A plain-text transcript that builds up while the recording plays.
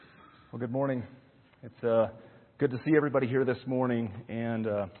Well, good morning. It's good to see everybody here this morning, and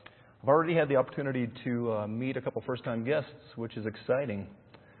I've already had the opportunity to meet a couple first-time guests, which is exciting.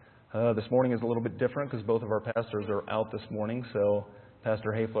 This morning is a little bit different because both of our pastors are out this morning, so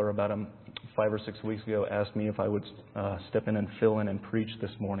Pastor Hafler about 5 or 6 weeks ago asked me if I would step in and fill in and preach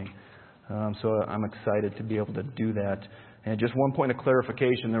this morning. So I'm excited to be able to do that. And just one point of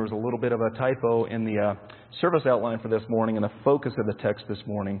clarification, there was a little bit of a typo in the service outline for this morning and the focus of the text this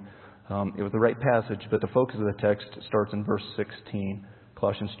morning. It was the right passage, but the focus of the text starts in verse 16,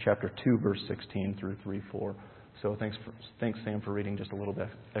 Colossians chapter 2, verse 16 through 3:4. So thanks, Sam, for reading just a little bit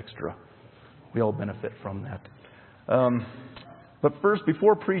extra. We all benefit from that. But first,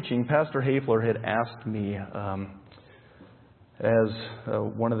 before preaching, Pastor Hafler had asked me, as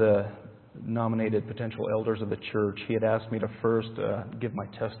one of the nominated potential elders of the church, he had asked me to first give my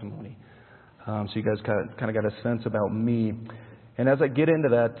testimony. So you guys kind of got a sense about me. And as I get into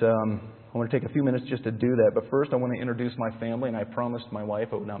that, I want to take a few minutes just to do that. But first, I want to introduce my family, and I promised my wife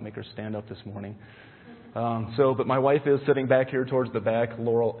I would not make her stand up this morning. But my wife is sitting back here towards the back,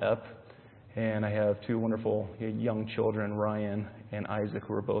 Laurel Epp, and I have two wonderful young children, Ryan and Isaac,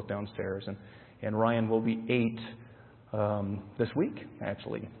 who are both downstairs. And Ryan will be 8 this week,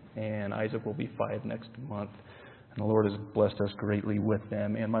 actually, and Isaac will be 5 next month. And the Lord has blessed us greatly with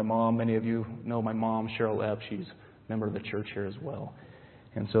them. And my mom, many of you know my mom, Cheryl Epp. She's a member of the church here as well.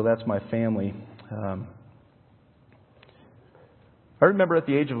 And so that's my family. I remember at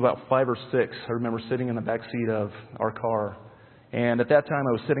the age of about 5 or 6, I remember sitting in the back seat of our car. And at that time,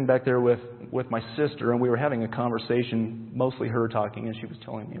 I was sitting back there with my sister, and we were having a conversation, mostly her talking, and she was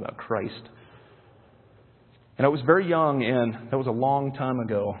telling me about Christ. And I was very young, and that was a long time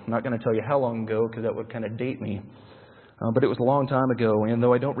ago. I'm not going to tell you how long ago, because that would kind of date me. But it was a long time ago, and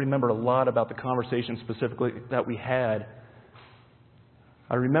though I don't remember a lot about the conversation specifically that we had,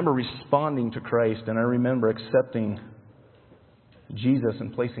 I remember responding to Christ, and I remember accepting Jesus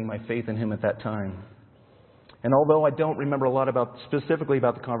and placing my faith in Him at that time. And although I don't remember a lot specifically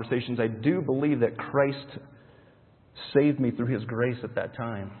about the conversations, I do believe that Christ saved me through His grace at that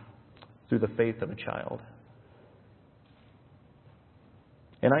time, through the faith of a child.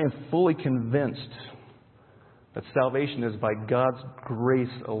 And I am fully convinced that salvation is by God's grace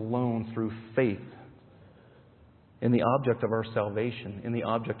alone through faith in the object of our salvation, in the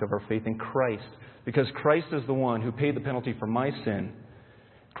object of our faith in Christ. Because Christ is the one who paid the penalty for my sin.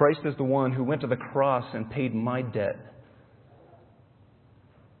 Christ is the one who went to the cross and paid my debt.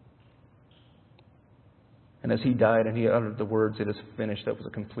 And as He died and He uttered the words, "It is finished," that was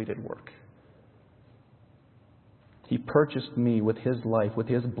a completed work. He purchased me with His life, with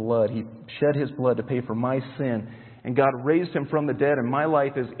His blood. He shed His blood to pay for my sin. And God raised Him from the dead, and my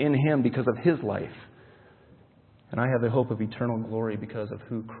life is in Him because of His life. And I have the hope of eternal glory because of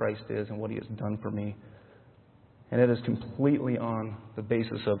who Christ is and what He has done for me. And it is completely on the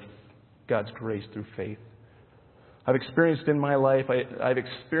basis of God's grace through faith. I've experienced in my life, I've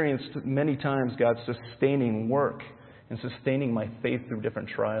experienced many times God's sustaining work and sustaining my faith through different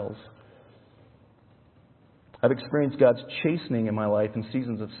trials. I've experienced God's chastening in my life in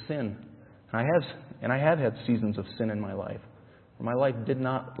seasons of sin. And I have had seasons of sin in my life where my life did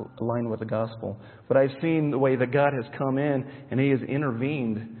not align with the gospel. But I've seen the way that God has come in and He has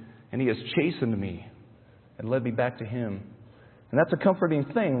intervened and He has chastened me and led me back to Him. And that's a comforting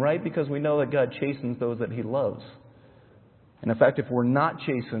thing, right? Because we know that God chastens those that He loves. And in fact, if we're not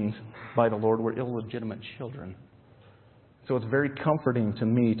chastened by the Lord, we're illegitimate children. So it's very comforting to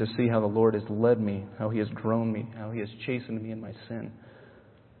me to see how the Lord has led me, how He has grown me, how He has chastened me in my sin.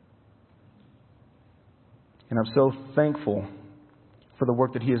 And I'm so thankful for the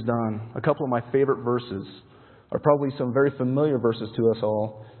work that He has done. A couple of my favorite verses are probably some very familiar verses to us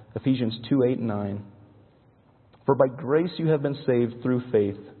all. Ephesians 2:8 and 9. "For by grace you have been saved through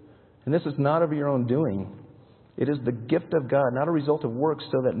faith, and this is not of your own doing. It is the gift of God, not a result of works,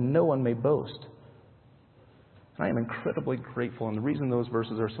 so that no one may boast." I am incredibly grateful, and the reason those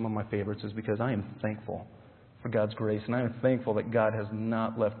verses are some of my favorites is because I am thankful for God's grace, and I am thankful that God has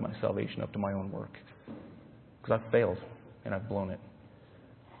not left my salvation up to my own work, because I've failed and I've blown it.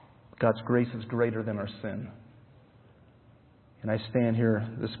 God's grace is greater than our sin. And I stand here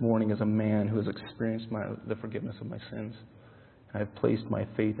this morning as a man who has experienced the forgiveness of my sins. And I have placed my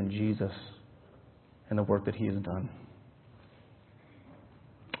faith in Jesus and the work that He has done.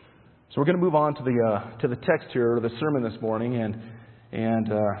 So we're going to move on to the text here, or the sermon this morning, and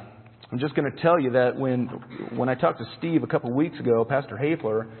I'm just going to tell you that when I talked to Steve a couple of weeks ago, Pastor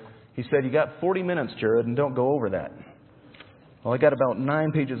Hafler, he said, "You got 40 minutes, Jared, and don't go over that." Well, I got about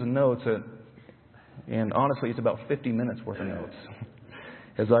 9 pages of notes, and honestly, it's about 50 minutes worth of notes.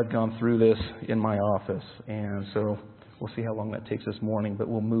 as I've gone through this in my office. And so we'll see how long that takes this morning, but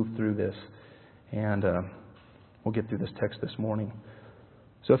we'll move through this. And we'll get through this text this morning.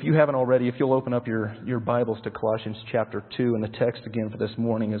 So if you haven't already, if you'll open up your Bibles to Colossians chapter 2, and the text again for this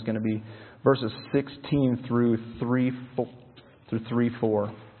morning is going to be verses 16 through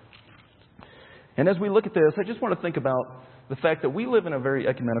 3:4. And as we look at this, I just want to think about the fact that we live in a very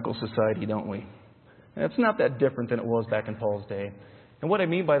ecumenical society, don't we? And it's not that different than it was back in Paul's day. And what I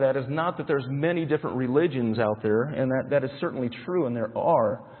mean by that is not that there's many different religions out there, and that is certainly true, and there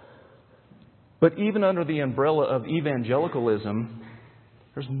are. But even under the umbrella of evangelicalism,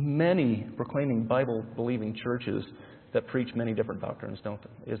 there's many proclaiming Bible-believing churches that preach many different doctrines,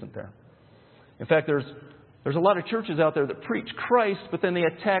 isn't there? In fact, there's a lot of churches out there that preach Christ, but then they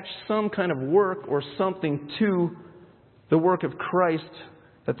attach some kind of work or something to the work of Christ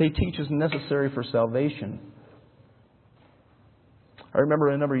that they teach is necessary for salvation. I remember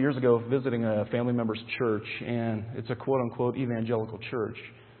a number of years ago visiting a family member's church, and it's a quote-unquote evangelical church.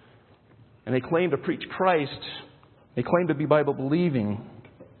 And they claim to preach Christ. They claim to be Bible-believing.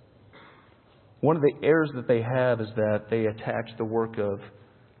 One of the errors that they have is that they attach the work of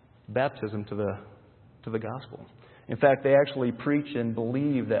baptism to the gospel. In fact, they actually preach and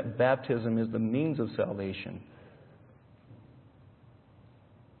believe that baptism is the means of salvation.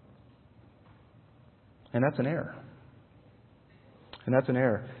 And that's an error. And that's an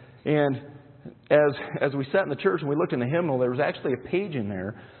error. And as we sat in the church and we looked in the hymnal, there was actually a page in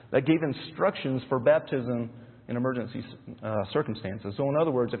there that gave instructions for baptism in emergency circumstances. So in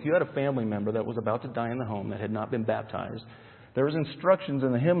other words, if you had a family member that was about to die in the home that had not been baptized, there was instructions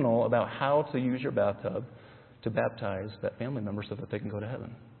in the hymnal about how to use your bathtub to baptize that family member so that they can go to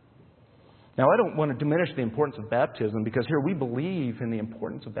heaven. Now, I don't want to diminish the importance of baptism, because here we believe in the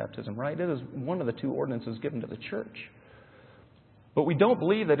importance of baptism, right? It is one of the two ordinances given to the church. But we don't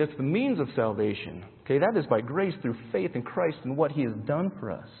believe that it's the means of salvation. Okay, that is by grace through faith in Christ and what He has done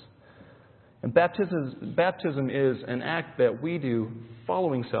for us. And baptism is an act that we do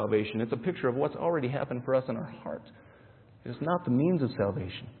following salvation. It's a picture of what's already happened for us in our heart. It is not the means of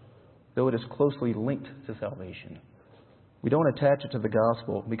salvation, though it is closely linked to salvation. We don't attach it to the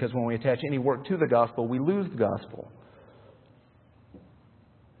gospel, because when we attach any work to the gospel, we lose the gospel.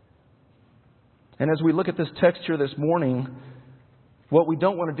 And as we look at this text here this morning, what we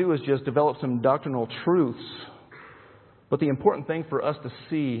don't want to do is just develop some doctrinal truths. But the important thing for us to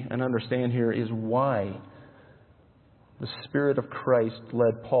see and understand here is why the Spirit of Christ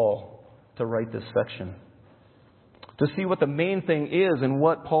led Paul to write this section. To see what the main thing is and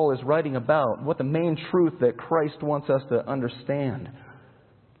what Paul is writing about, what the main truth that Christ wants us to understand.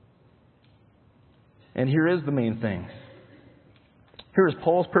 And here is the main thing. Here is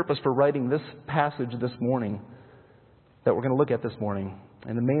Paul's purpose for writing this passage this morning that we're going to look at this morning.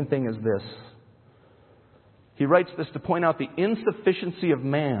 And the main thing is this. He writes this to point out the insufficiency of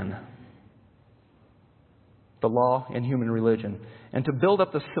man, the law and human religion, and to build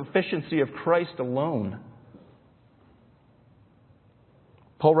up the sufficiency of Christ alone.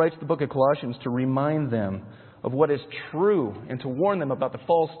 Paul writes the book of Colossians to remind them of what is true and to warn them about the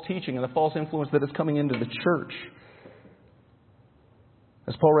false teaching and the false influence that is coming into the church.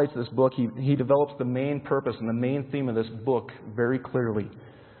 As Paul writes this book, he develops the main purpose and the main theme of this book very clearly.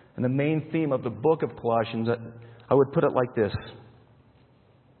 And the main theme of the book of Colossians, I would put it like this: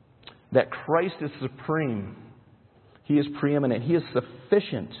 that Christ is supreme. He is preeminent. He is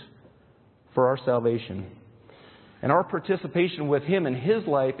sufficient for our salvation. And our participation with Him in His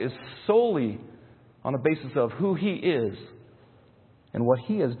life is solely on the basis of who He is and what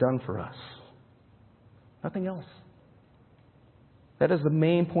He has done for us. Nothing else. That is the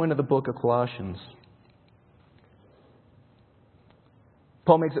main point of the book of Colossians.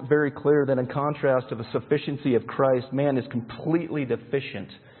 Paul makes it very clear that in contrast to the sufficiency of Christ, man is completely deficient,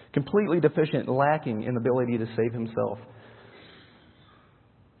 lacking in the ability to save himself.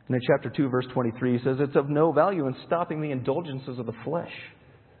 And in chapter 2, verse 23, he says, it's of no value in stopping the indulgences of the flesh.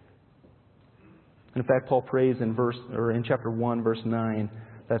 And in fact, Paul prays in chapter 1, verse 9,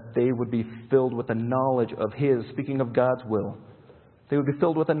 that they would be filled with the knowledge of His, speaking of God's will. They would be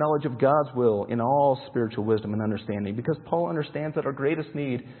filled with the knowledge of God's will in all spiritual wisdom and understanding. Because Paul understands that our greatest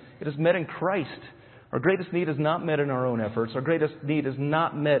need, it is met in Christ. Our greatest need is not met in our own efforts. Our greatest need is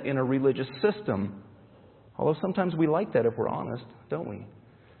not met in a religious system. Although sometimes we like that if we're honest, don't we?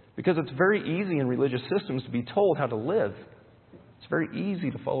 Because it's very easy in religious systems to be told how to live. It's very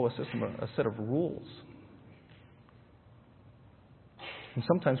easy to follow a system, a set of rules. And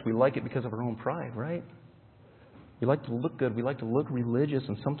sometimes we like it because of our own pride, right? We like to look good. We like to look religious.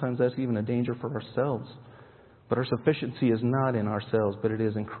 And sometimes that's even a danger for ourselves. But our sufficiency is not in ourselves, but it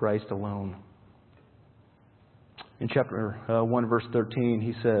is in Christ alone. In chapter 1, verse 13,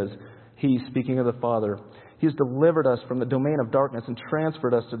 he says, He, speaking of the Father, He has delivered us from the domain of darkness and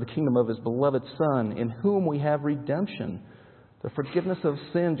transferred us to the kingdom of His beloved Son, in whom we have redemption, the forgiveness of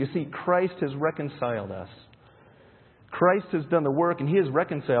sins. You see, Christ has reconciled us. Christ has done the work and He has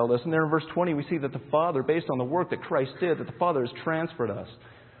reconciled us. And there in verse 20 we see that the Father, based on the work that Christ did, that the Father has transferred us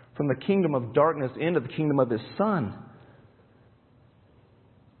from the kingdom of darkness into the kingdom of His Son.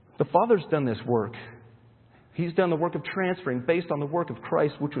 The Father's done this work. He's done the work of transferring based on the work of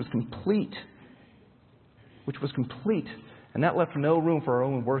Christ, which was complete. And that left no room for our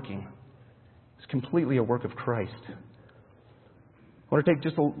own working. It's completely a work of Christ. I want to take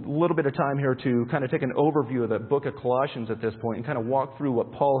just a little bit of time here to kind of take an overview of the book of Colossians at this point and kind of walk through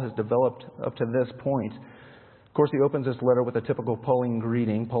what Paul has developed up to this point. Of course, he opens this letter with a typical Pauline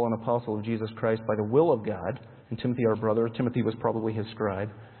greeting, Paul, an apostle of Jesus Christ by the will of God, and Timothy, our brother. Timothy was probably his scribe.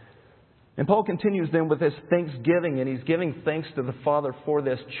 And Paul continues then with this thanksgiving, and he's giving thanks to the Father for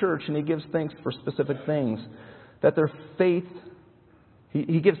this church, and he gives thanks for specific things. That their faith,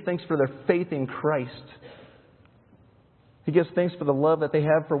 he gives thanks for their faith in Christ. He gives thanks for the love that they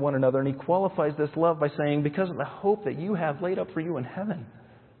have for one another, and he qualifies this love by saying, because of the hope that you have laid up for you in heaven.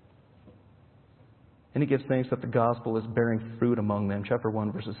 And he gives thanks that the gospel is bearing fruit among them. Chapter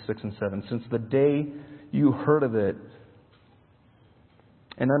 1, verses 6 and 7. Since the day you heard of it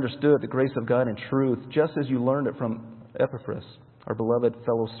and understood the grace of God in truth, just as you learned it from Epaphras, our beloved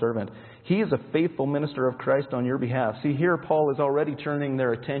fellow servant. He is a faithful minister of Christ on your behalf. See, here Paul is already turning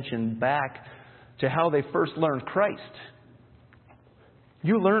their attention back to how they first learned Christ.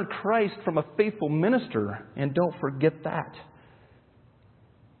 You learned Christ from a faithful minister, and don't forget that.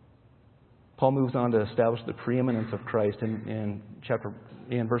 Paul moves on to establish the preeminence of Christ in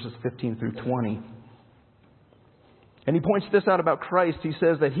verses 15 through 20. And he points this out about Christ. He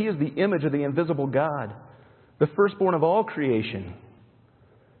says that He is the image of the invisible God, the firstborn of all creation.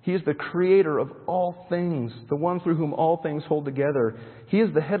 He is the creator of all things, the one through whom all things hold together. He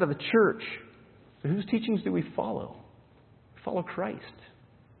is the head of the church. So whose teachings do we follow? We follow Christ,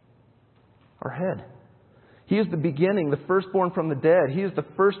 our head. He is the beginning, the firstborn from the dead. He is the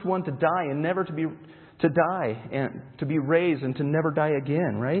first one to die and never to die and to be raised and to never die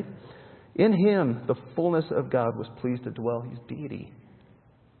again, right? In Him, the fullness of God was pleased to dwell. He's deity.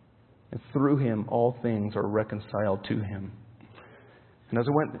 And through Him, all things are reconciled to Him. And as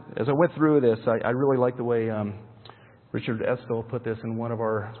I went through this, I really like the way Richard Estel put this in one of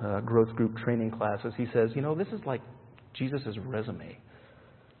our growth group training classes. He says, this is like Jesus' resume.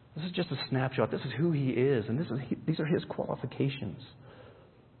 This is just a snapshot. This is who He is, and these are His qualifications.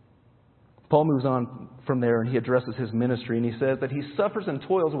 Paul moves on from there, and he addresses his ministry, and he says that he suffers and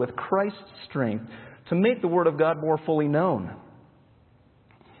toils with Christ's strength to make the Word of God more fully known.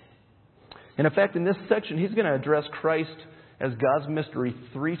 And in fact, in this section, he's going to address Christ as God's mystery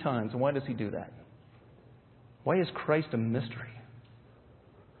 3 times. And why does he do that? Why is Christ a mystery?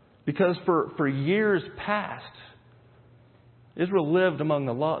 Because for years past, Israel lived among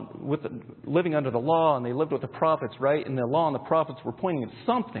the law, living under the law, and they lived with the prophets, right? And the law and the prophets were pointing at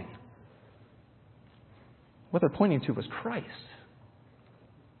something. What they're pointing to was Christ.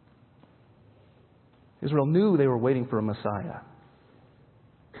 Israel knew they were waiting for a Messiah.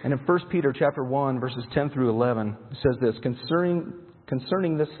 And in 1 Peter chapter 1, verses 10 through 11, it says this,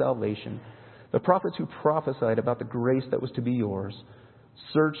 concerning this salvation, the prophets who prophesied about the grace that was to be yours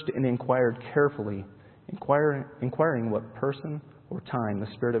searched and inquired carefully, inquiring what person or time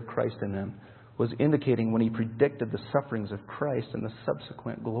the Spirit of Christ in them was indicating when He predicted the sufferings of Christ and the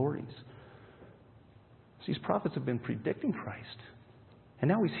subsequent glories. So these prophets have been predicting Christ. And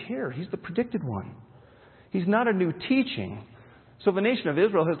now He's here. He's the predicted one. He's not a new teaching. So the nation of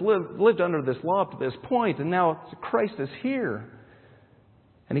Israel has lived under this law up to this point, and now Christ is here.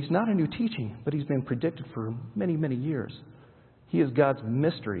 And He's not a new teaching, but He's been predicted for many, many years. He is God's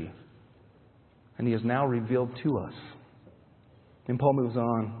mystery, and He is now revealed to us. And Paul moves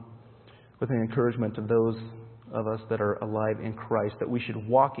on with an encouragement to those of us that are alive in Christ, that we should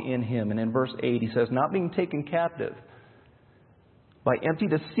walk in Him. And in verse 8 he says, not being taken captive by empty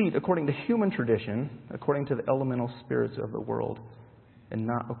deceit according to human tradition, according to the elemental spirits of the world, and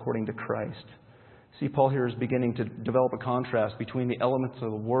not according to Christ. See, Paul here is beginning to develop a contrast between the elements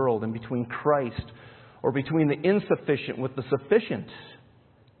of the world and between Christ, or between the insufficient with the sufficient.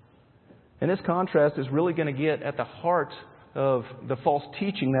 And this contrast is really going to get at the heart of the false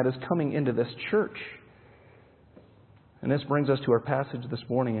teaching that is coming into this church. And this brings us to our passage this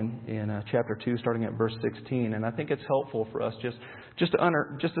morning in chapter 2, starting at verse 16. And I think it's helpful for us just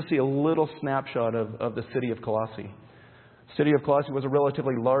to see a little snapshot of the city of Colossae. The city of Colossae was a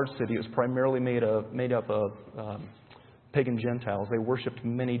relatively large city. It was primarily made up of pagan Gentiles. They worshipped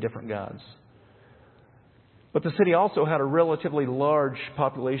many different gods. But the city also had a relatively large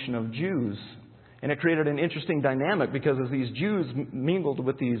population of Jews. And it created an interesting dynamic because as these Jews mingled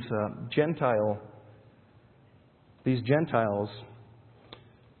with these Gentiles,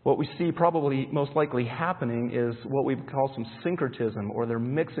 what we see probably most likely happening is what we call some syncretism, or they're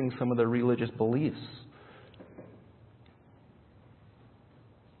mixing some of their religious beliefs.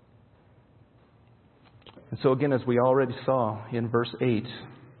 And so again, as we already saw in verse 8,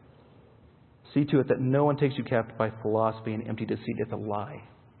 see to it that no one takes you captive by philosophy and empty deceit. It's a lie.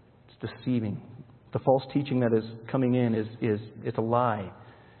 It's deceiving. The false teaching that is coming in it's a lie.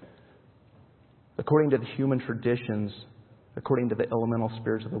 According to the human traditions, according to the elemental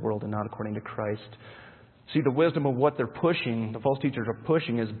spirits of the world, and not according to Christ. See, the wisdom of what they're pushing, the false teachers are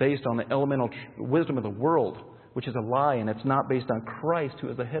pushing, is based on the elemental wisdom of the world, which is a lie, and it's not based on Christ, who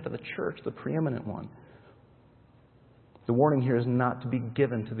is the head of the church, the preeminent one. The warning here is not to be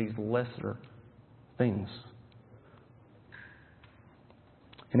given to these lesser things.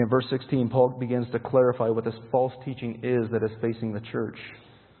 And in verse 16, Paul begins to clarify what this false teaching is that is facing the church.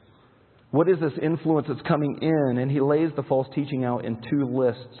 What is this influence that's coming in? And he lays the false teaching out in two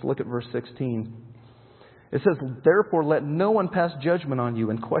lists. Look at verse 16. It says, therefore let no one pass judgment on you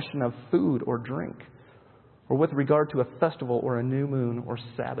in question of food or drink, or with regard to a festival or a new moon or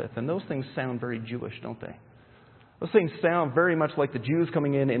Sabbath. And those things sound very Jewish, don't they? Those things sound very much like the Jews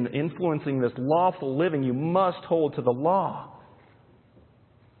coming in and influencing this lawful living. You must hold to the law.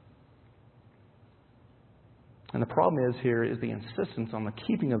 And the problem is here is the insistence on the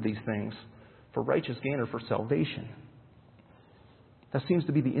keeping of these things for righteous gain or for salvation. That seems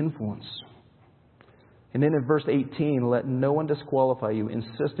to be the influence. And then in verse 18, let no one disqualify you,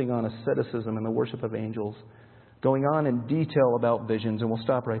 insisting on asceticism and the worship of angels, going on in detail about visions, and we'll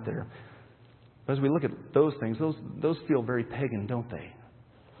stop right there. But as we look at those things, those feel very pagan, don't they?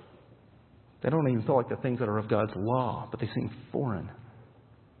 They don't even feel like the things that are of God's law, but they seem foreign.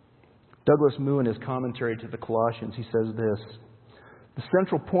 Douglas Moo, in his commentary to the Colossians, he says this: the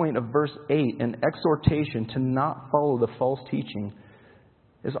central point of verse 8, an exhortation to not follow the false teaching,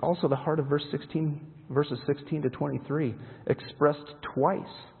 is also the heart of verses 16 to 23, expressed twice.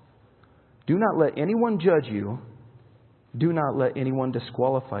 Do not let anyone judge you. Do not let anyone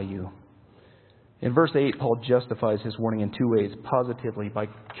disqualify you. In verse 8, Paul justifies his warning in two ways: positively, by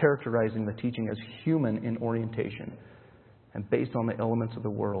characterizing the teaching as human in orientation and based on the elements of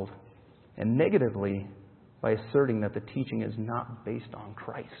the world, and negatively, by asserting that the teaching is not based on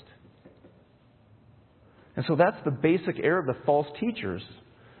Christ. And so that's the basic error of the false teachers,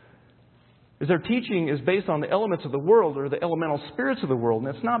 is their teaching is based on the elements of the world or the elemental spirits of the world,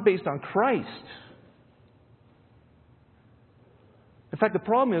 and it's not based on Christ. In fact, the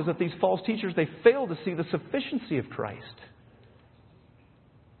problem is that these false teachers, they fail to see the sufficiency of Christ.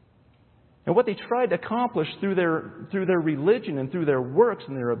 And what they tried to accomplish through their religion and through their works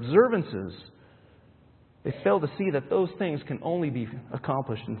and their observances, they fail to see that those things can only be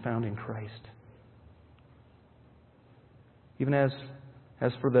accomplished and found in Christ. Even as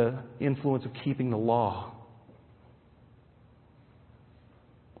for the influence of keeping the law,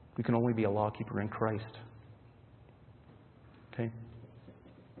 we can only be a lawkeeper in Christ. Okay?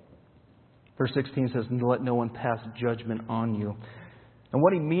 Verse 16 says, let no one pass judgment on you. And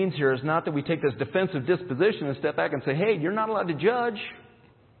what he means here is not that we take this defensive disposition and step back and say, hey, you're not allowed to judge.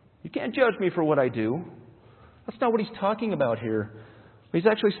 You can't judge me for what I do. That's not what he's talking about here. He's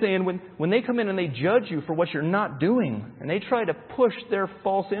actually saying when they come in and they judge you for what you're not doing, and they try to push their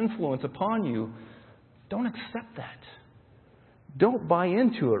false influence upon you, don't accept that. Don't buy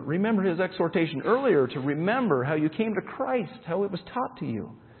into it. Remember his exhortation earlier to remember how you came to Christ, how it was taught to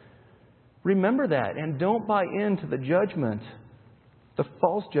you. Remember that, and don't buy into the judgment, the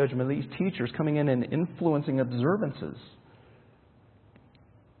false judgment of these teachers coming in and influencing observances.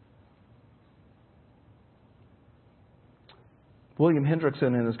 William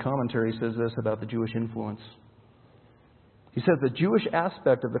Hendrickson, in his commentary, says this about the Jewish influence. He says the Jewish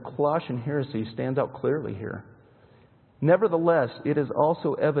aspect of the Colossian heresy stands out clearly here. Nevertheless, it is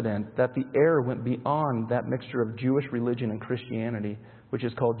also evident that the error went beyond that mixture of Jewish religion and Christianity, which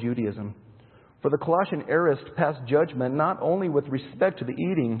is called Judaism. For the Colossian airists passed judgment not only with respect to the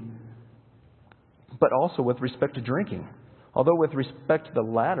eating, but also with respect to drinking. Although with respect to the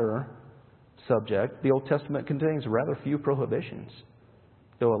latter subject, the Old Testament contains rather few prohibitions,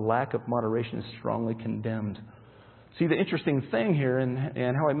 though a lack of moderation is strongly condemned. See, the interesting thing here, and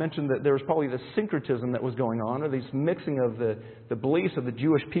how I mentioned that there was probably this syncretism that was going on, or this mixing of the beliefs of the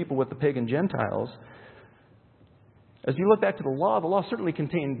Jewish people with the pagan Gentiles. As you look back to the law certainly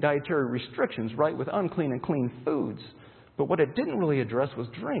contained dietary restrictions, right, with unclean and clean foods. But what it didn't really address was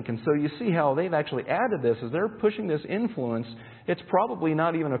drink. And so you see how they've actually added this. As they're pushing this influence, it's probably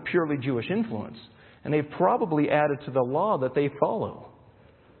not even a purely Jewish influence. And they've probably added to the law that they follow.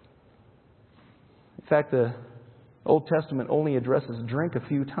 In fact, the Old Testament only addresses drink a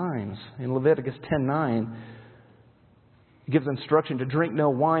few times. In Leviticus 10:9, it gives instruction to drink no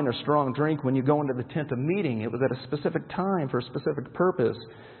wine or strong drink when you go into the tent of meeting. It was at a specific time for a specific purpose.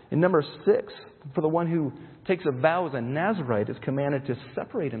 In Numbers 6, for the one who takes a vow as a Nazirite is commanded to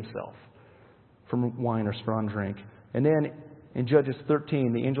separate himself from wine or strong drink. And then in Judges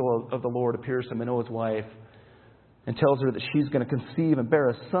 13, the angel of the Lord appears to Manoah's wife and tells her that she's going to conceive and bear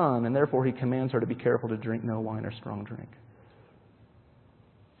a son, and therefore he commands her to be careful to drink no wine or strong drink.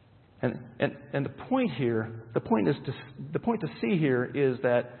 And the point here, the point to see here is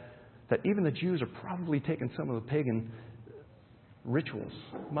that even the Jews are probably taking some of the pagan rituals.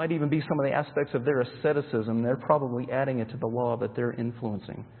 It might even be some of the aspects of their asceticism. They're probably adding it to the law that they're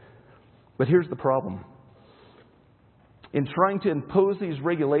influencing. But here's the problem. In trying to impose these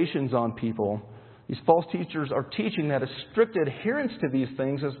regulations on people, these false teachers are teaching that a strict adherence to these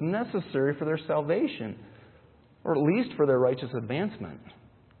things is necessary for their salvation, or at least for their righteous advancement.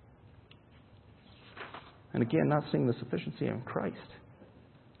 And again, not seeing the sufficiency of Christ.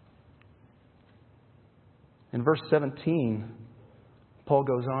 In verse 17, Paul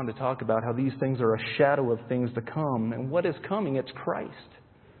goes on to talk about how these things are a shadow of things to come. And what is coming? It's Christ.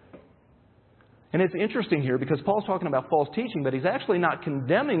 And it's interesting here because Paul's talking about false teaching, but he's actually not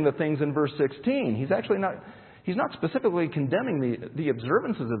condemning the things in verse 16. He's not specifically condemning the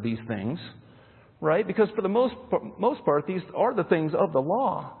observances of these things, right? Because for the most part, these are the things of the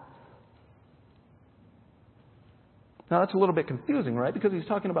law. Now, that's a little bit confusing, right? Because he's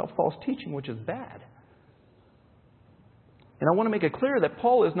talking about false teaching, which is bad. And I want to make it clear that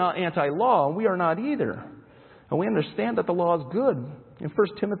Paul is not anti-law, and we are not either. And we understand that the law is good. In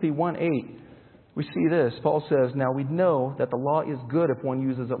 1 Timothy 1:8, we see this. Paul says, "Now we know that the law is good if one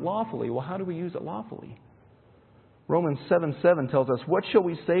uses it lawfully." Well, how do we use it lawfully? Romans 7:7 tells us, "What shall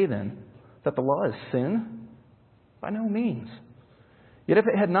we say then? That the law is sin? By no means. Yet if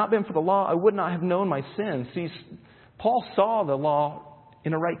it had not been for the law, I would not have known my sin." See, Paul saw the law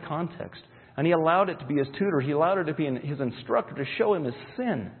in a right context. And he allowed it to be his tutor. He allowed it to be his instructor to show him his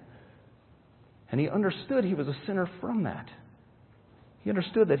sin. And he understood he was a sinner from that. He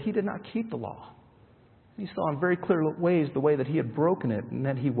understood that he did not keep the law. He saw in very clear ways the way that he had broken it and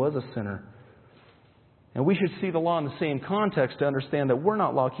that he was a sinner. And we should see the law in the same context to understand that we're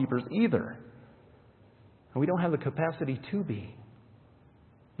not law keepers either. And we don't have the capacity to be.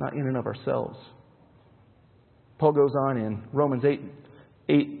 Not in and of ourselves. Paul goes on in Romans 8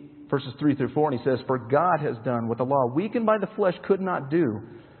 verses 3 through 4, and he says, "For God has done what the law, weakened by the flesh, could not do,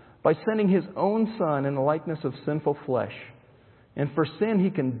 by sending His own Son in the likeness of sinful flesh. And for sin, He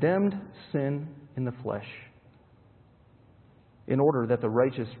condemned sin in the flesh, in order that the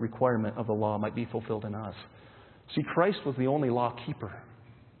righteous requirement of the law might be fulfilled in us." See, Christ was the only law keeper.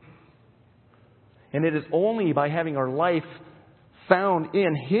 And it is only by having our life found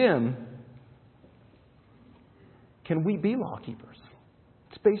in Him can we be law keepers.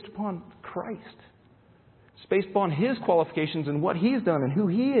 It's based upon Christ. It's based upon His qualifications and what He's done and who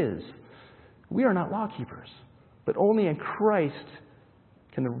He is. We are not law keepers, but only in Christ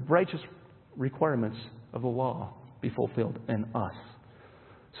can the righteous requirements of the law be fulfilled in us.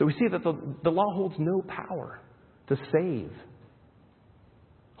 So we see that the law holds no power to save.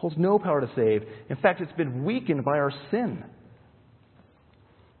 Holds no power to save. In fact, it's been weakened by our sin.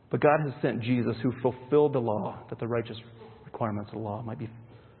 But God has sent Jesus, who fulfilled the law, that the righteous requirements of the law might be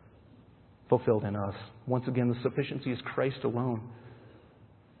fulfilled in us. Once again, the sufficiency is Christ alone.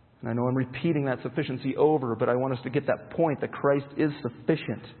 And I know I'm repeating that sufficiency over, but I want us to get that point that Christ is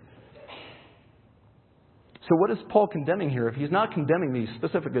sufficient. So what is Paul condemning here? If he's not condemning these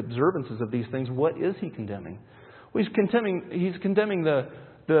specific observances of these things, what is he condemning? Well, he's condemning the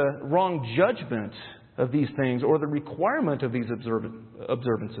wrong judgment of these things, or the requirement of these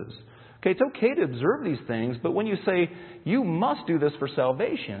observances. Okay, it's okay to observe these things, but when you say you must do this for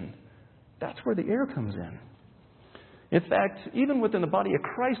salvation, that's where the error comes in. In fact, even within the body of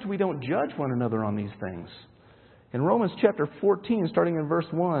Christ, we don't judge one another on these things. In Romans chapter 14, starting in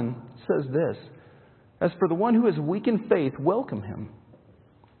verse 1, it says this: "As for the one who is weak in faith, welcome him,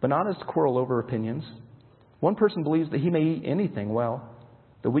 but not as to quarrel over opinions. One person believes that he may eat anything, while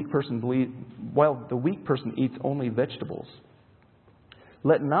while the weak person eats only vegetables.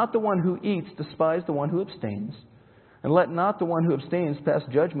 Let not the one who eats despise the one who abstains, and let not the one who abstains pass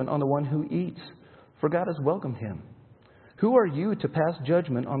judgment on the one who eats, for God has welcomed him. Who are you to pass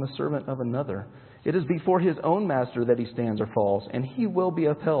judgment on the servant of another? It is before his own master that he stands or falls, and he will be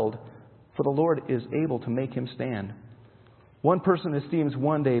upheld, for the Lord is able to make him stand. One person esteems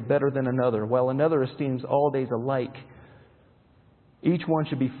one day better than another, while another esteems all days alike. Each one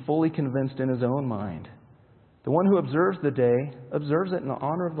should be fully convinced in his own mind. The one who observes the day observes it in the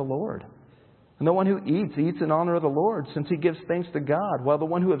honor of the Lord. And the one who eats, eats in honor of the Lord, since he gives thanks to God, while the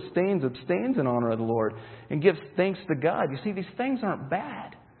one who abstains, abstains in honor of the Lord, and gives thanks to God. You see, these things aren't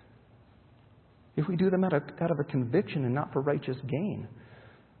bad if we do them out of a conviction and not for righteous gain.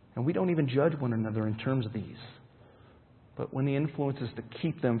 And we don't even judge one another in terms of these. But when the influence is to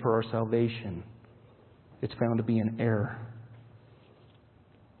keep them for our salvation, it's found to be an error.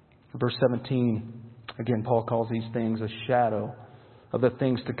 Verse 17, again, Paul calls these things a shadow of the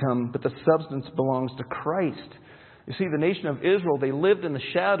things to come, but the substance belongs to Christ. You see, the nation of Israel, they lived in the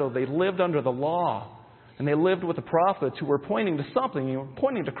shadow. They lived under the law. And they lived with the prophets who were pointing to something,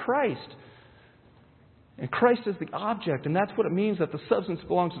 pointing to Christ. And Christ is the object, and that's what it means that the substance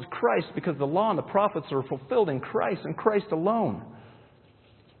belongs to Christ, because the law and the prophets are fulfilled in Christ and Christ alone.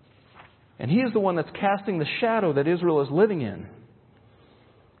 And He is the one that's casting the shadow that Israel is living in.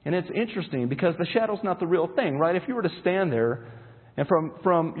 And it's interesting because the shadow's not the real thing, right? If you were to stand there and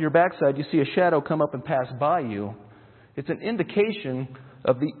from your backside you see a shadow come up and pass by you, it's an indication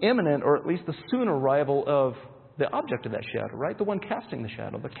of the imminent or at least the soon arrival of the object of that shadow, right? The one casting the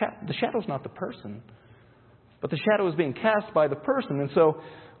shadow. The shadow's not the person, but the shadow is being cast by the person. And so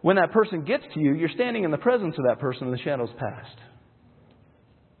when that person gets to you, you're standing in the presence of that person and the shadow's passed.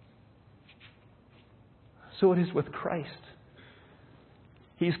 So it is with Christ.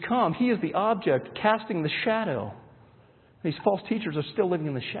 He's come. He is the object casting the shadow. These false teachers are still living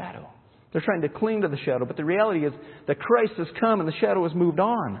in the shadow. They're trying to cling to the shadow. But the reality is that Christ has come and the shadow has moved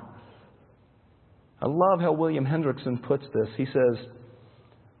on. I love how William Hendrickson puts this. He says,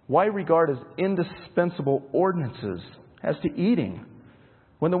 "Why regard as indispensable ordinances as to eating,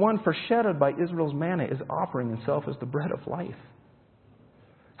 when the one foreshadowed by Israel's manna is offering himself as the bread of life?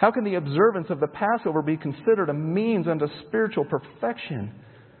 How can the observance of the Passover be considered a means unto spiritual perfection,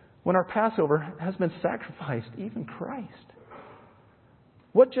 when our Passover has been sacrificed, even Christ?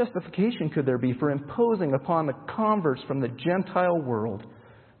 What justification could there be for imposing upon the converts from the Gentile world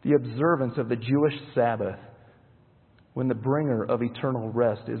the observance of the Jewish Sabbath, when the bringer of eternal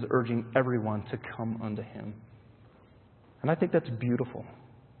rest is urging everyone to come unto Him?" And I think that's beautiful.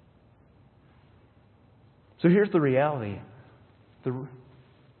 So here's the reality.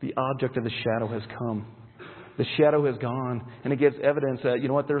 The object of the shadow has come. The shadow has gone, and it gives evidence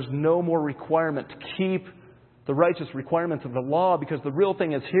that, there's no more requirement to keep the righteous requirements of the law, because the real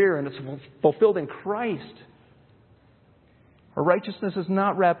thing is here and it's fulfilled in Christ. Our righteousness is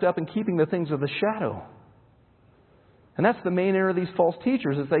not wrapped up in keeping the things of the shadow. And that's the main error of these false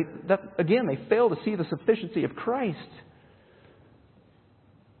teachers, is they fail to see the sufficiency of Christ.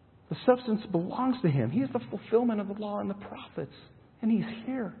 The substance belongs to Him. He is the fulfillment of the law and the prophets. And He's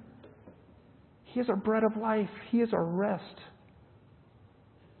here. He is our bread of life. He is our rest.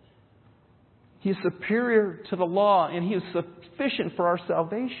 He is superior to the law, and He is sufficient for our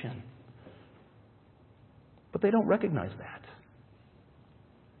salvation. But they don't recognize that.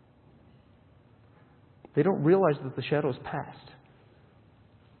 They don't realize that the shadow is past,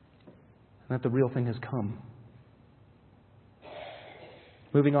 and that the real thing has come.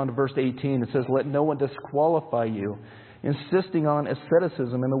 Moving on to verse 18, it says, "Let no one disqualify you, insisting on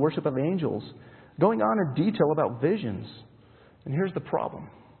asceticism and the worship of angels, going on in detail about visions." And here's the problem.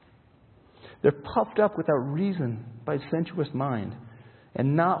 They're puffed up without reason by a sensuous mind,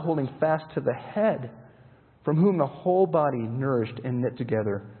 and not holding fast to the head, from whom the whole body, nourished and knit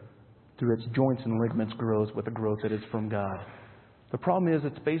together through its joints and ligaments, grows with the growth that is from God. The problem is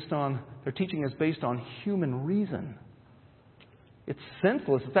their teaching is based on human reason. It's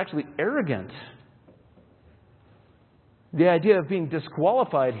senseless. It's actually arrogant. The idea of being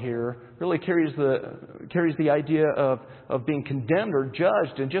disqualified here really carries the idea of being condemned or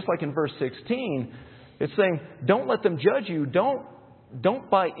judged. And just like in verse 16, it's saying, don't let them judge you. Don't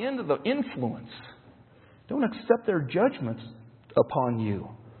buy into the influence. Don't accept their judgments upon you.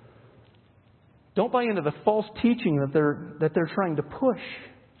 Don't buy into the false teaching that they're trying to push.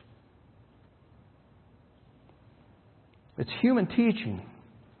 It's human teaching.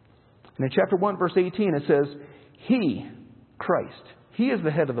 And in chapter 1, verse 18, it says, He, Christ, He is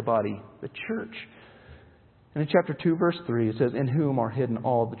the head of the body, the church. And in chapter 2, verse 3, it says, "In whom are hidden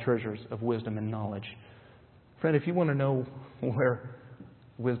all the treasures of wisdom and knowledge." Friend, if you want to know where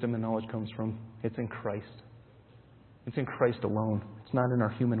wisdom and knowledge comes from, it's in Christ. It's in Christ alone. It's not in our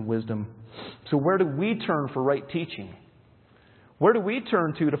human wisdom. So where do we turn for right teaching? Where do we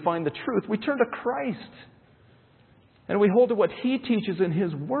turn to find the truth? We turn to Christ. And we hold to what He teaches in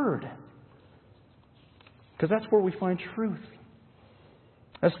His Word. Because that's where we find truth.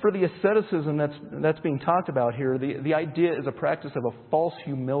 As for the asceticism that's being talked about here, the idea is a practice of a false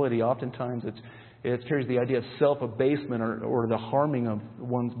humility. Oftentimes it carries the idea of self-abasement or the harming of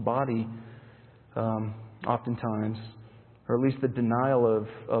one's body, oftentimes. Or at least the denial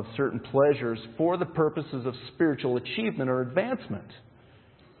of certain pleasures for the purposes of spiritual achievement or advancement.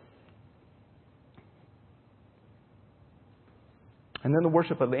 And then the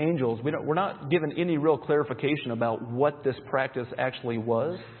worship of angels. We're not given any real clarification about what this practice actually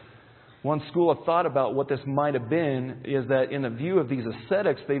was. One school of thought about what this might have been is that in the view of these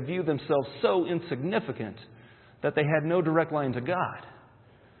ascetics, they viewed themselves so insignificant that they had no direct line to God.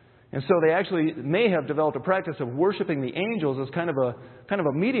 And so they actually may have developed a practice of worshiping the angels as kind of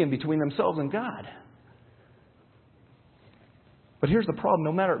a medium between themselves and God. But here's the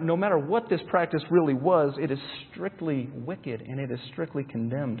problem. No matter what this practice really was, it is strictly wicked and it is strictly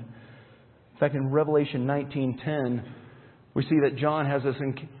condemned. In fact, in Revelation 19:10, we see that John has this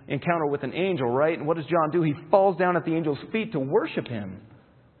encounter with an angel, right? And what does John do? He falls down at the angel's feet to worship him.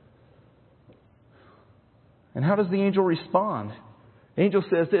 And how does the angel respond? The angel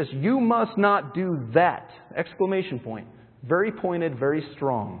says this, "You must not do that!" Exclamation point. Very pointed, very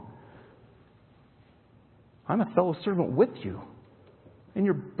strong. "I'm a fellow servant with you. And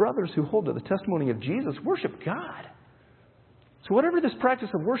your brothers who hold to the testimony of Jesus worship God." So whatever this practice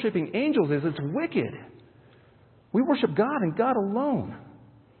of worshiping angels is, it's wicked. We worship God and God alone.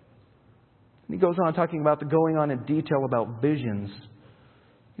 And he goes on talking about going on in detail about visions.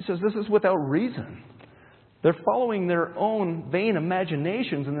 He says this is without reason. They're following their own vain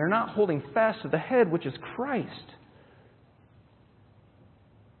imaginations and they're not holding fast to the head, which is Christ.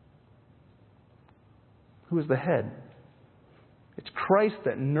 Who is the head? It's Christ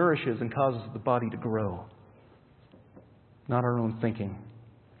that nourishes and causes the body to grow, not our own thinking.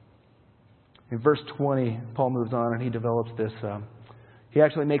 In verse 20, Paul moves on and he develops this. He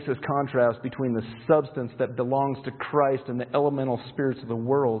actually makes this contrast between the substance that belongs to Christ and the elemental spirits of the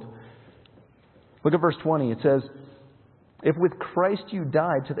world. Look at verse 20. It says, "If with Christ you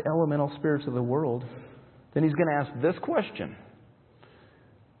died to the elemental spirits of the world," then he's going to ask this question.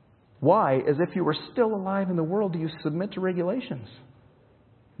 "Why, as if you were still alive in the world, do you submit to regulations?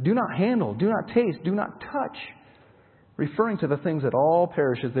 Do not handle, do not taste, do not touch," referring to the things that all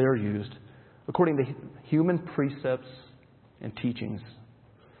perish as they are used, according to human precepts and teachings.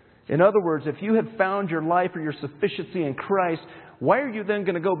 In other words, if you have found your life or your sufficiency in Christ, why are you then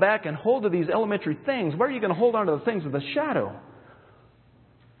going to go back and hold to these elementary things? Why are you going to hold on to the things of the shadow?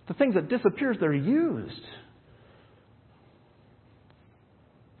 The things that disappear as they're used.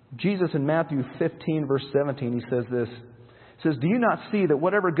 Jesus in Matthew 15, verse 17, he says this. He says, "Do you not see that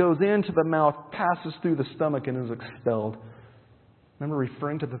whatever goes into the mouth passes through the stomach and is expelled?" Remember,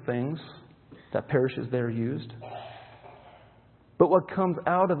 referring to the things that perish as they are used. "But what comes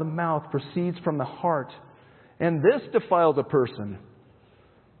out of the mouth proceeds from the heart, and this defiles a person.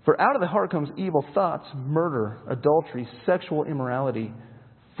 For out of the heart comes evil thoughts, murder, adultery, sexual immorality,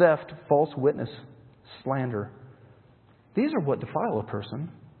 theft, false witness, slander. These are what defile a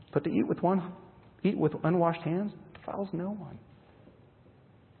person. But to eat with unwashed hands defiles no one."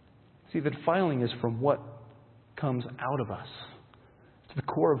 See, the defiling is from what comes out of us. It's the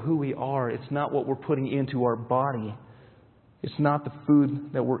core of who we are. It's not what we're putting into our body. It's not the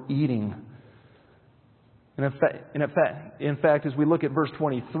food that we're eating. And in fact, as we look at verse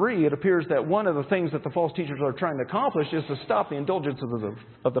 23, it appears that one of the things that the false teachers are trying to accomplish is to stop the indulgence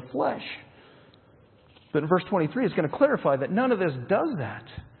of the flesh. But in verse 23, it's going to clarify that none of this does that.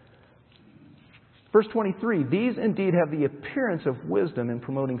 Verse 23, "These indeed have the appearance of wisdom in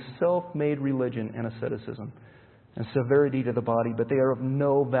promoting self-made religion and asceticism and severity to the body, but they are of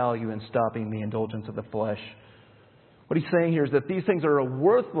no value in stopping the indulgence of the flesh." What he's saying here is that these things are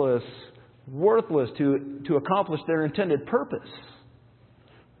worthless to accomplish their intended purpose.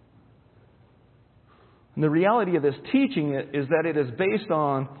 And the reality of this teaching is that it is based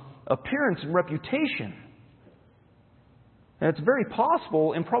on appearance and reputation. And it's very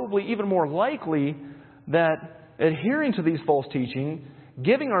possible and probably even more likely that adhering to these false teaching,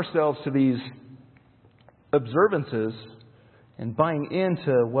 giving ourselves to these observances and buying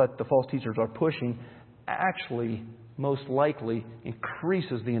into what the false teachers are pushing actually most likely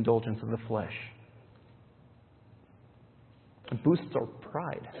increases the indulgence of the flesh. and boosts our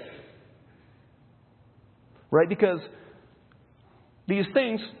pride. Right? Because these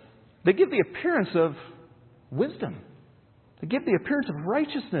things, they give the appearance of wisdom. They give the appearance of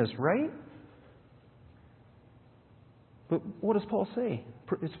righteousness, right? But what does Paul say?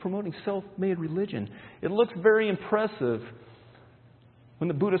 It's promoting self-made religion. It looks very impressive when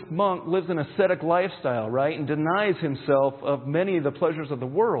the Buddhist monk lives an ascetic lifestyle, right? And denies himself of many of the pleasures of the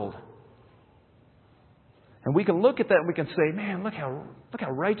world. And we can look at that and we can say, man, look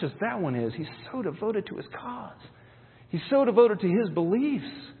how righteous that one is. He's so devoted to his cause. He's so devoted to his beliefs.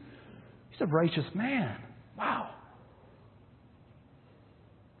 He's a righteous man. Wow.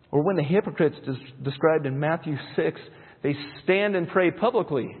 Or when the hypocrites described in Matthew 6, they stand and pray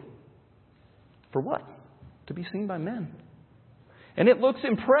publicly. For what? To be seen by men. And it looks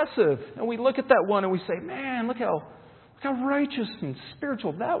impressive. And we look at that one and we say, man, look how righteous and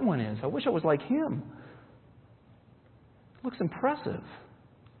spiritual that one is. I wish I was like him. It looks impressive.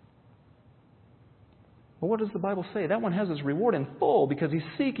 Well, what does the Bible say? That one has his reward in full because he's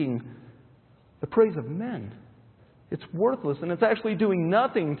seeking the praise of men. It's worthless, and it's actually doing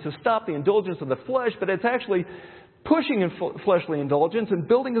nothing to stop the indulgence of the flesh, but it's actually pushing in fleshly indulgence and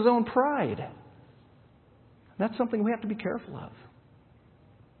building his own pride. That's something we have to be careful of.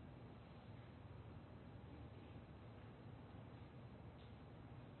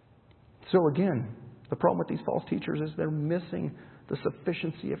 So again, the problem with these false teachers is they're missing the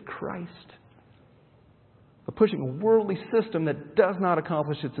sufficiency of Christ. They're pushing a worldly system that does not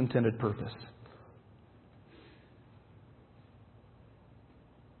accomplish its intended purpose.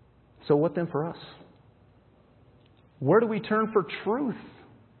 So what then for us? Where do we turn for truth?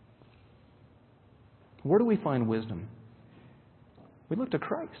 Where do we find wisdom? We look to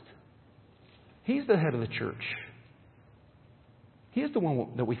Christ. He's the head of the church. He is the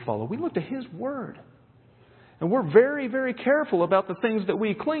one that we follow. We look to His Word. And we're very, very careful about the things that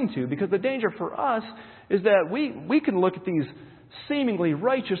we cling to, because the danger for us is that we can look at these seemingly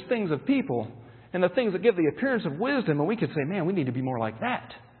righteous things of people and the things that give the appearance of wisdom, and we could say, man, we need to be more like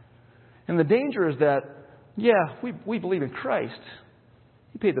that. And the danger is that, yeah, we believe in Christ.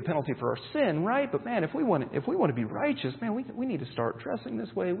 He paid the penalty for our sin, right? But man, if we want to be righteous, man, we need to start dressing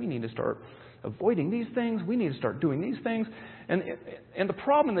this way. We need to start avoiding these things. We need to start doing these things. And the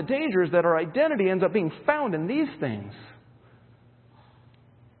problem and the danger is that our identity ends up being found in these things.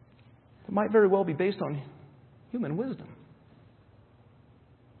 It might very well be based on human wisdom.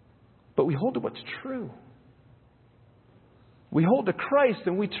 But we hold to what's true. We hold to Christ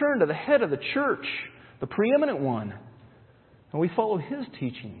and we turn to the head of the church, the preeminent one, and we follow His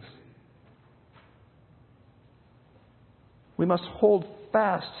teachings. We must hold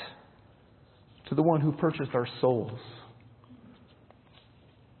fast to the one who purchased our souls.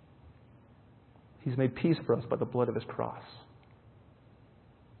 He's made peace for us by the blood of His cross.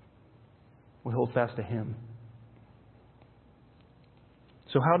 We hold fast to Him.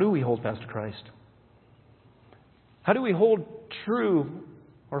 So how do we hold fast to Christ? How do we hold true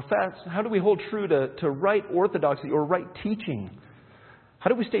or fast? How do we hold true to right orthodoxy or right teaching? How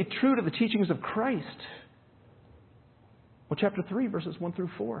do we stay true to the teachings of Christ? Well, chapter 3, verses 1 through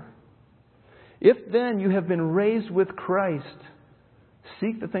 4. If then you have been raised with Christ,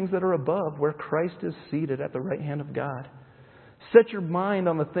 seek the things that are above, where Christ is seated at the right hand of God. Set your mind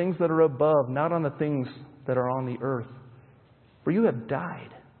on the things that are above, not on the things that are on the earth. For you have died,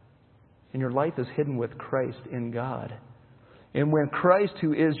 and your life is hidden with Christ in God. And when Christ,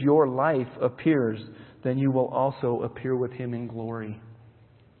 who is your life, appears, then you will also appear with Him in glory.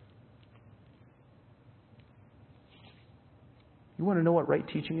 You want to know what right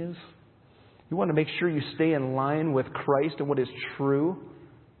teaching is? You want to make sure you stay in line with Christ and what is true?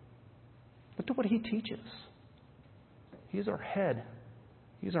 Look to what He teaches. He is our head.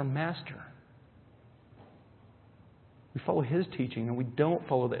 He is our master. We follow His teaching and we don't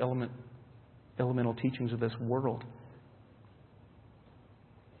follow the elemental teachings of this world.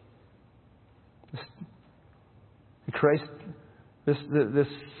 Christ, this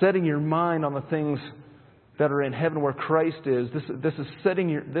setting your mind on the things that are in heaven where Christ is. This is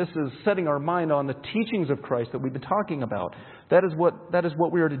setting our mind on the teachings of Christ that we've been talking about. That is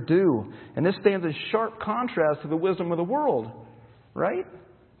what we are to do. And this stands in sharp contrast to the wisdom of the world, right?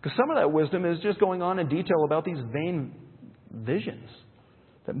 Because some of that wisdom is just going on in detail about these vain visions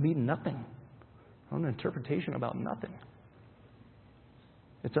that mean nothing. An interpretation about nothing.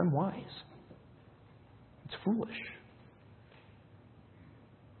 It's unwise. It's foolish.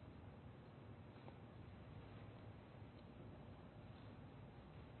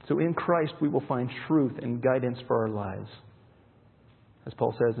 So in Christ we will find truth and guidance for our lives. As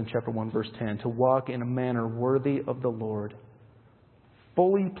Paul says in chapter 1, verse 10, to walk in a manner worthy of the Lord,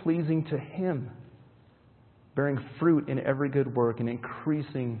 fully pleasing to Him, bearing fruit in every good work and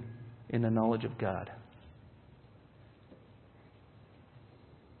increasing in the knowledge of God.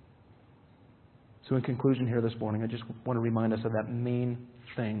 So in conclusion here this morning, I just want to remind us of that main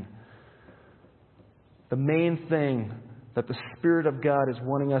thing. The main thing that the Spirit of God is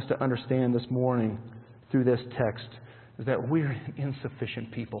wanting us to understand this morning through this text is that we're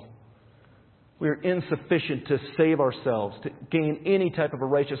insufficient people. We're insufficient to save ourselves, to gain any type of a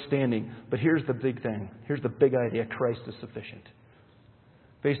righteous standing. But here's the big thing. Here's the big idea. Christ is sufficient.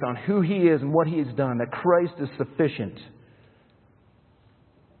 Based on who He is and what He has done, that Christ is sufficient.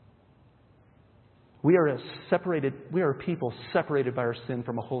 We are a people separated by our sin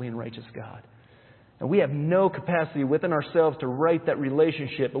from a holy and righteous God. And we have no capacity within ourselves to right that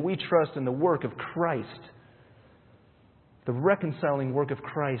relationship, but we trust in the work of Christ, the reconciling work of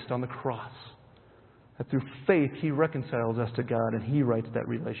Christ on the cross. That through faith, He reconciles us to God and He rights that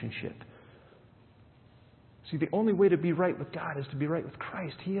relationship. See, the only way to be right with God is to be right with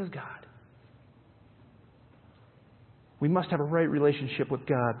Christ. He is God. We must have a right relationship with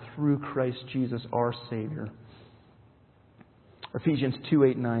God through Christ Jesus, our Savior. Ephesians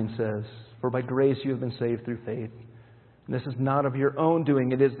 2:8-9 says, "For by grace you have been saved through faith. And this is not of your own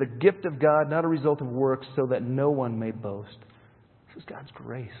doing. It is the gift of God, not a result of works, so that no one may boast." This is God's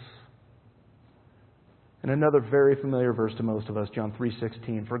grace. And another very familiar verse to most of us, John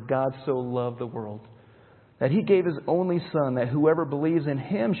 3:16. "For God so loved the world that He gave His only Son, that whoever believes in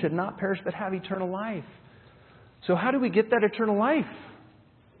Him should not perish but have eternal life." So how do we get that eternal life?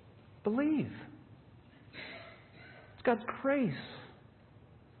 Believe. It's God's grace.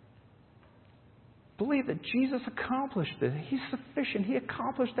 Believe that Jesus accomplished this. He's sufficient. He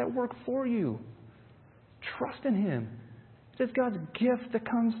accomplished that work for you. Trust in Him. It is God's gift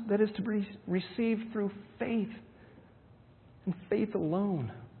that is to be received through faith, and faith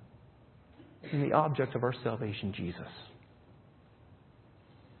alone in the object of our salvation, Jesus.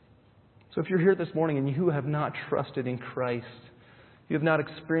 So if you're here this morning and you have not trusted in Christ, you have not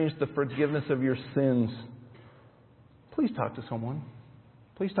experienced the forgiveness of your sins, please talk to someone.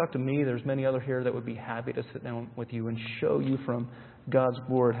 Please talk to me. There's many other here that would be happy to sit down with you and show you from God's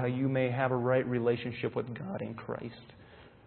Word how you may have a right relationship with God in Christ.